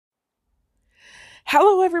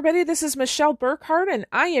Hello, everybody. This is Michelle Burkhart, and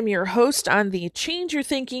I am your host on the Change Your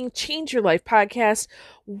Thinking, Change Your Life podcast.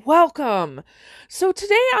 Welcome. So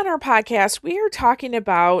today on our podcast, we are talking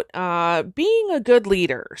about being a good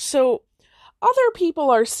leader. So other people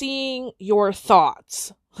are seeing your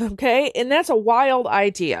thoughts, okay? And that's a wild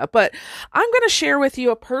idea, but I'm going to share with you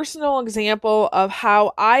a personal example of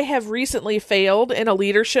how I have recently failed in a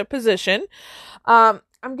leadership position. I'm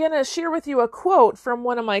going to share with you a quote from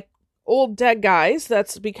one of my old dead guys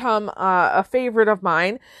that's become a favorite of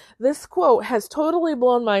mine. This quote has totally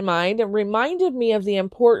blown my mind and reminded me of the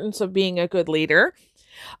importance of being a good leader.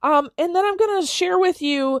 And then I'm going to share with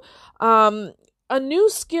you a new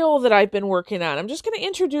skill that I've been working on. I'm just going to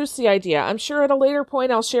introduce the idea. I'm sure at a later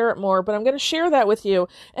point I'll share it more, but I'm going to share that with you.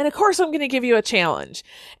 And of course, I'm going to give you a challenge.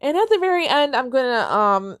 And at the very end, I'm going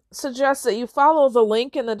to suggest that you follow the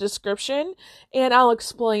link in the description, and I'll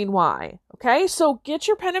explain why. Okay, so get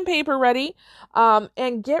your pen and paper ready,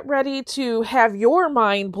 and get ready to have your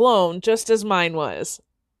mind blown just as mine was.